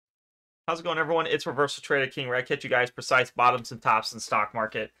How's it going, everyone? It's Reversal Trader King, where I catch you guys precise bottoms and tops in the stock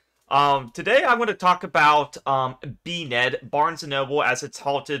market. Today I'm going to talk about BNED, Barnes& Noble, as it's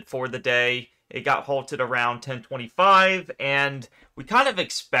halted for the day. It got halted around 10:25, and we kind of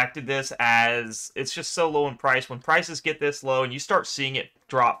expected this as it's just so low in price. When prices get this low and you start seeing it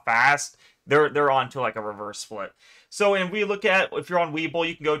drop fast, they're on to like a reverse split. So, and we look at, if you're on Webull,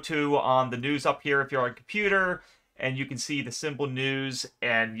 you can go to the news up here if you're on a computer, and you can see the symbol news,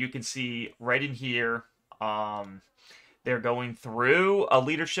 and you can see right in here, they're going through a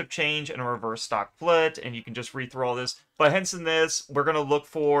leadership change and a reverse stock split, and you can just read through all this. But hence in this, we're going to look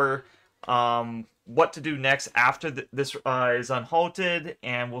for what to do next after this is unhalted,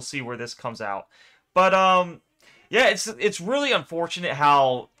 and we'll see where this comes out. But yeah, it's really unfortunate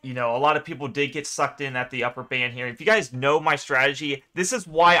how, a lot of people did get sucked in at the upper band here. If you guys know my strategy, this is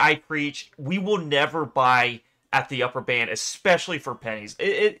why I preach we will never buy at the upper band, especially for pennies.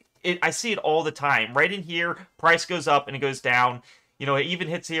 I see it all the time. Right in here, price goes up and it goes down. It even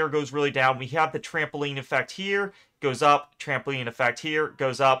hits here, goes really down. We have the trampoline effect here, goes up, trampoline effect here,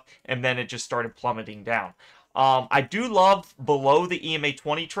 goes up, and then it just started plummeting down. I do love below the EMA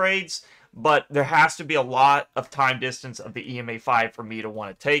 20 trades, but there has to be a lot of time distance of the EMA 5 for me to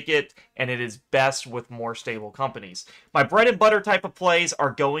want to take it, and it is best with more stable companies. My bread and butter type of plays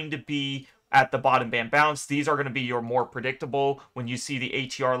are going to be at the bottom band bounce. These are going to be your more predictable when you see the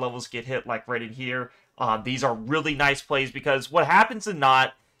ATR levels get hit, like right in here. These are really nice plays because what happens in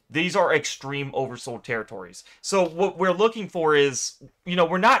not, these are extreme oversold territories. So what we're looking for is,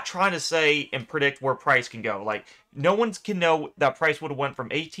 we're not trying to say and predict where price can go. Like, no one can know that price would have went from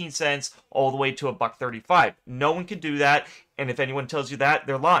 18 cents all the way to $1.35. No one can do that. And if anyone tells you that,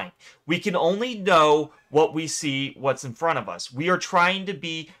 they're lying. We can only know what we see, what's in front of us. We're trying to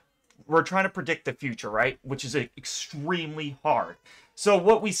predict the future, right? Which is extremely hard. So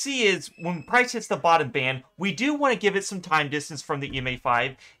what we see is when price hits the bottom band, we do want to give it some time distance from the EMA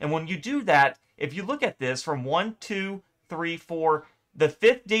 5. And when you do that, if you look at this from 1, 2, 3, 4, the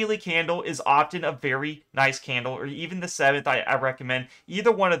 5th daily candle is often a very nice candle, or even the 7th, I recommend.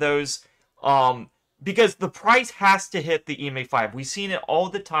 Either one of those, because the price has to hit the EMA 5. We've seen it all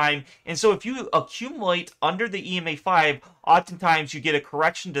the time. And so if you accumulate under the EMA 5, oftentimes you get a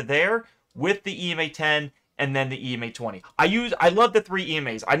correction to there with the EMA 10 and then the EMA 20. I love the 3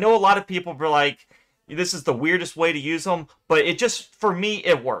 EMAs. I know a lot of people are like, this is the weirdest way to use them, but it just, for me,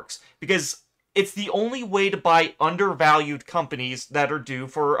 it works. Because it's the only way to buy undervalued companies that are due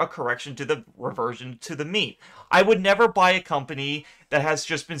for a correction to the reversion to the mean. I would never buy a company that has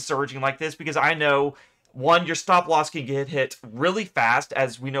just been surging like this because I know, one, your stop loss can get hit really fast,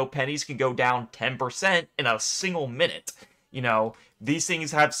 as we know pennies can go down 10% in a single minute. These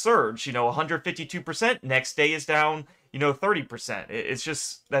things have surged, 152%, next day is down,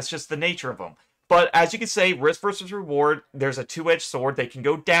 30%. That's just the nature of them. But as you can say, risk versus reward, there's a two-edged sword. They can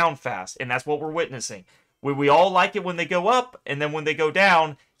go down fast, and that's what we're witnessing. We all like it when they go up, and then when they go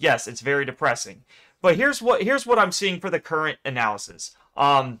down, yes, it's very depressing. But here's what I'm seeing for the current analysis.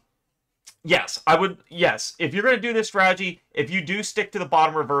 Yes, if you're going to do this strategy, if you do stick to the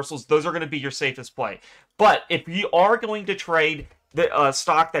bottom reversals, those are going to be your safest play. But if you are going to trade the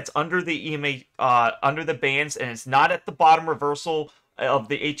stock that's under the EMA, under the bands, and it's not at the bottom reversal of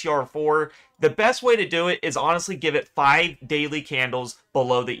the ATR4, the best way to do it is honestly give it 5 daily candles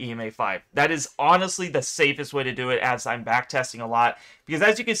below the EMA 5. That is honestly the safest way to do it, as I'm back testing a lot. Because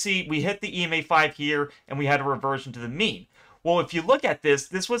as you can see, we hit the EMA 5 here, and we had a reversion to the mean. Well, if you look at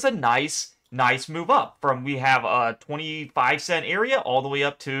this was a nice move up from, we have a 25-cent area all the way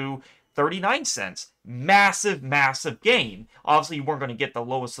up to 39 cents. Massive gain. Obviously, you weren't going to get the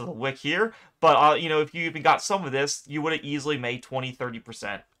lowest of the wick here, but if you even got some of this, you would have easily made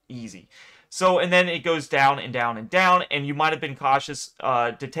 20-30% easy. So, and then it goes down and down and down, and you might have been cautious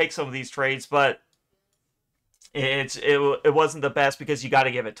to take some of these trades, but it wasn't the best because you got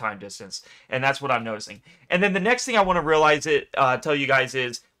to give it time distance, and that's what I'm noticing. And then the next thing I want to tell you guys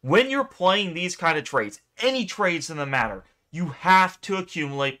is, when you're playing these kind of trades, any trades in the matter, you have to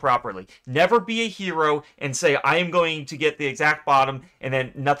accumulate properly. Never be a hero and say, I am going to get the exact bottom and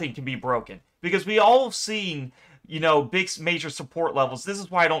then nothing can be broken. Because we all have seen, big major support levels. This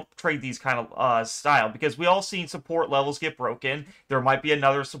is why I don't trade these kind of style, because we all seen support levels get broken. There might be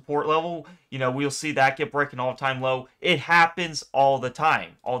another support level. We'll see that get broken all-time low. It happens all the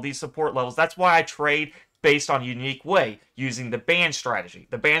time, all these support levels. That's why I trade based on a unique way, using the band strategy.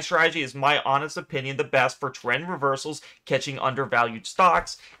 The band strategy is, my honest opinion, the best for trend reversals, catching undervalued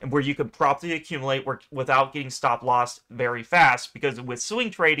stocks, and where you can properly accumulate without getting stop loss very fast, because with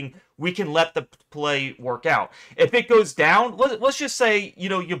swing trading, we can let the play work out. If it goes down, let's just say,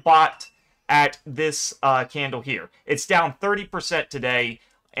 you bought at this candle here. It's down 30% today,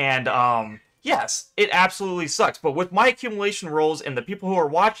 and yes, it absolutely sucks. But with my accumulation rules and the people who are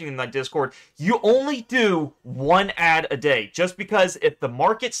watching in that Discord, you only do one ad a day. Just because if the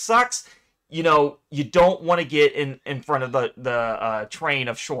market sucks, you know, you don't want to get in front of the train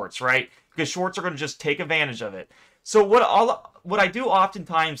of shorts, right? Because shorts are going to just take advantage of it. So what I do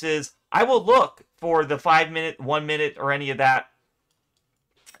oftentimes is I will look for the 5 minute, 1 minute, or any of that.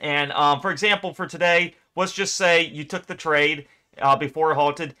 And for example, for today, let's just say you took the trade before it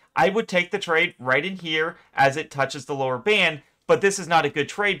halted. I would take the trade right in here as it touches the lower band. But this is not a good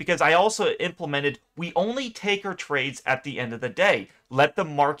trade because I also implemented, we only take our trades at the end of the day. Let the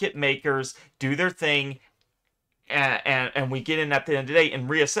market makers do their thing, and we get in at the end of the day and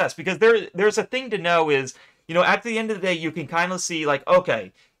reassess. Because there's a thing to know is, you know, at the end of the day, you can kind of see like,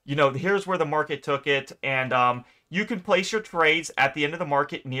 okay, you know, here's where the market took it. And you can place your trades at the end of the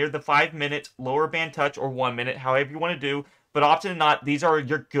market near the 5 minute lower band touch or 1 minute, however you want to do. But often not, these are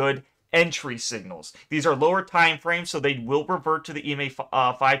your good entry signals. These are lower time frames, so they will revert to the EMA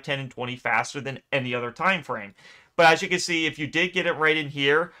 5, 10, and 20 faster than any other time frame. But as you can see, if you did get it right in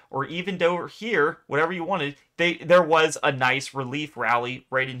here, or even over here, whatever you wanted, there was a nice relief rally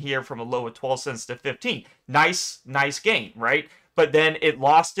right in here from a low of 12 cents to 15. Nice gain, right? But then it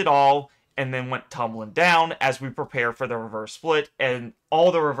lost it all and then went tumbling down as we prepare for the reverse split. And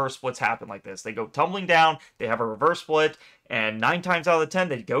all the reverse splits happen like this. They go tumbling down, they have a reverse split, and 9 times out of 10,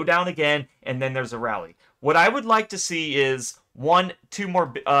 they go down again, and then there's a rally. What I would like to see is two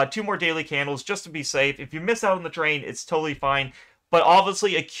more daily candles just to be safe. If you miss out on the train, it's totally fine. But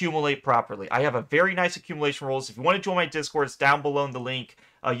obviously accumulate properly. I have a very nice accumulation rules. If you want to join my Discord, it's down below in the link.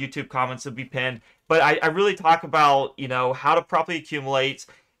 YouTube comments will be pinned. But I really talk about, you know, how to properly accumulate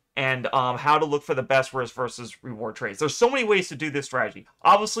and how to look for the best risk versus reward trades. There's so many ways to do this strategy.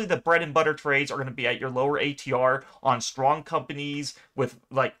 Obviously, the bread and butter trades are going to be at your lower ATR on strong companies with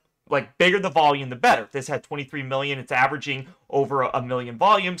like bigger the volume, the better. This had 23 million. It's averaging over a million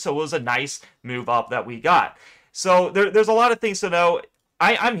volume, so it was a nice move up that we got. So there's a lot of things to know.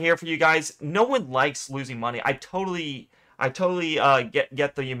 I'm here for you guys. No one likes losing money. I totally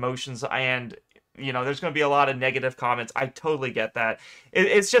get the emotions, and you know, there's going to be a lot of negative comments. I totally get that. It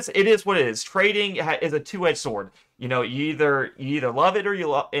is what it is. Trading is a two-edged sword. You know, you either love it or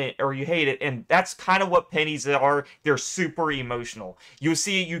you hate it, and that's kind of what pennies are. They're super emotional. You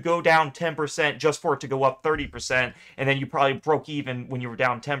see, you go down 10% just for it to go up 30%, and then you probably broke even when you were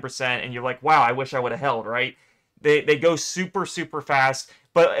down 10%, and you're like, wow, I wish I would have held, right? They go super fast,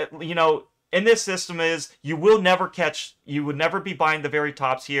 but you know, in this system is you would never be buying the very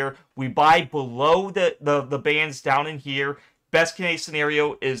tops here. We buy below the bands down in here. Best case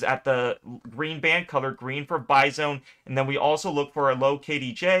scenario is at the green band, color green for buy zone. And then we also look for a low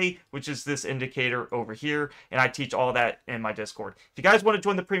KDJ, which is this indicator over here. And I teach all that in my Discord. If you guys want to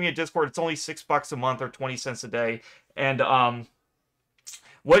join the premium Discord, it's only $6 a month or 20 cents a day. And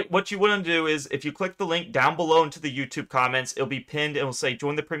what you want to do is, if you click the link down below into the YouTube comments, it'll be pinned. It will say,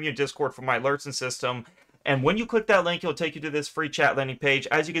 join the premium Discord for my alerts and system. And when you click that link, it'll take you to this free chat landing page.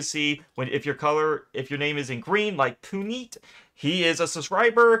 As you can see, if your name is in green, like Puneet, he is a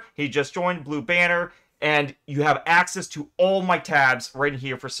subscriber. He just joined Blue Banner. And you have access to all my tabs right in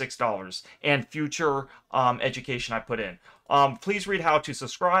here for $6 and future education I put in. Please read how to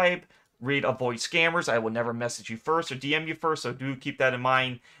subscribe. Read avoid scammers. I will never message you first or DM you first, so do keep that in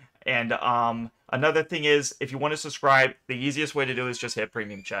mind. And another thing is, if you want to subscribe, the easiest way to do it is just hit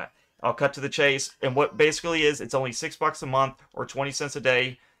premium chat. I'll cut to the chase. And what basically is, it's only $6 a month or 20 cents a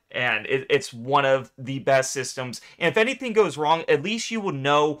day. And it's one of the best systems. And if anything goes wrong, at least you will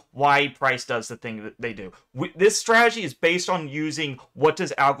know why price does the thing that they do. This strategy is based on using what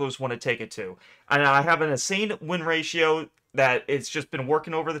does algos want to take it to. And I have an insane win ratio that it's just been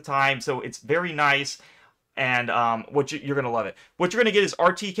working over the time. So it's very nice. And you're going to love it. What you're going to get is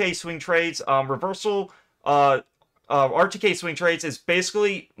RTK swing trades. Reversal RTK swing trades is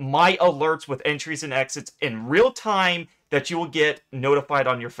basically my alerts with entries and exits in real time that you will get notified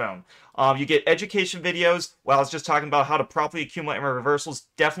on your phone. You get education videos. Well, I was just talking about how to properly accumulate my reversals.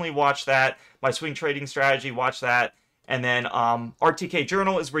 Definitely watch that. My swing trading strategy, watch that. And then RTK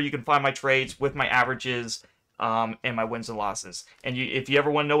journal is where you can find my trades with my averages and my wins and losses. And if you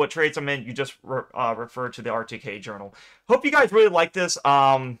ever want to know what trades I'm in, you just refer to the RTK journal. Hope you guys really like this.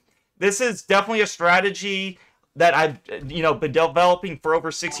 This is definitely a strategy that I've been developing for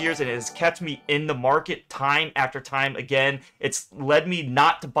over 6 years, and it has kept me in the market time after time again. It's led me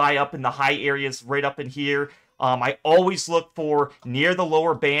not to buy up in the high areas right up in here. I always look for near the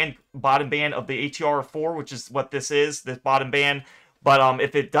lower band, bottom band of the ATR 4, which is what this is, this bottom band. But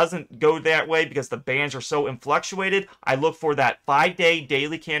if it doesn't go that way because the bands are so influctuated, I look for that 5-day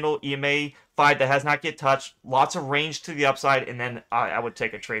daily candle EMA 5 that has not get touched, lots of range to the upside, and then I would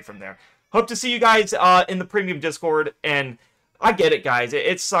take a trade from there. Hope to see you guys in the premium Discord, and I get it, guys.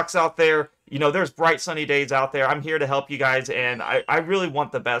 It sucks out there. You know, there's bright sunny days out there. I'm here to help you guys, and I really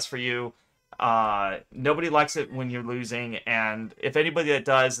want the best for you. Nobody likes it when you're losing, and if anybody that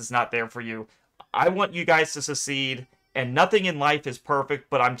does is not there for you, I want you guys to succeed, and nothing in life is perfect,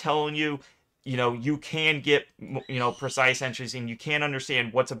 but I'm telling you, you know, you can get, you know, precise entries, and you can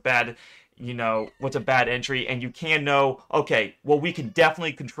understand what's a bad, you know, what's a bad entry, and you can know, okay, well, we can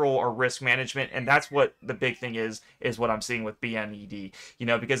definitely control our risk management, and that's what the big thing is what I'm seeing with BNED, you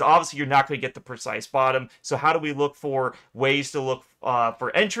know, because obviously you're not going to get the precise bottom, so how do we look for ways to look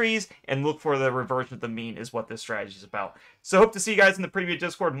for entries and look for the reversion of the mean is what this strategy is about. So hope to see you guys in the premium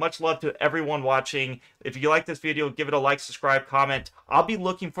Discord. Much love to everyone watching. If you like this video, give it a like, subscribe, comment. I'll be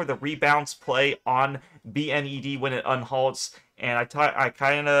looking for the rebounds play on BNED when it unhalts. And I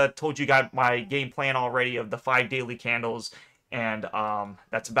kind of told you guys my game plan already of the 5 daily candles. And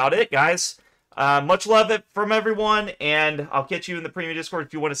that's about it, guys. Much love from everyone. And I'll catch you in the premium Discord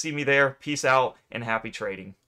if you want to see me there. Peace out and happy trading.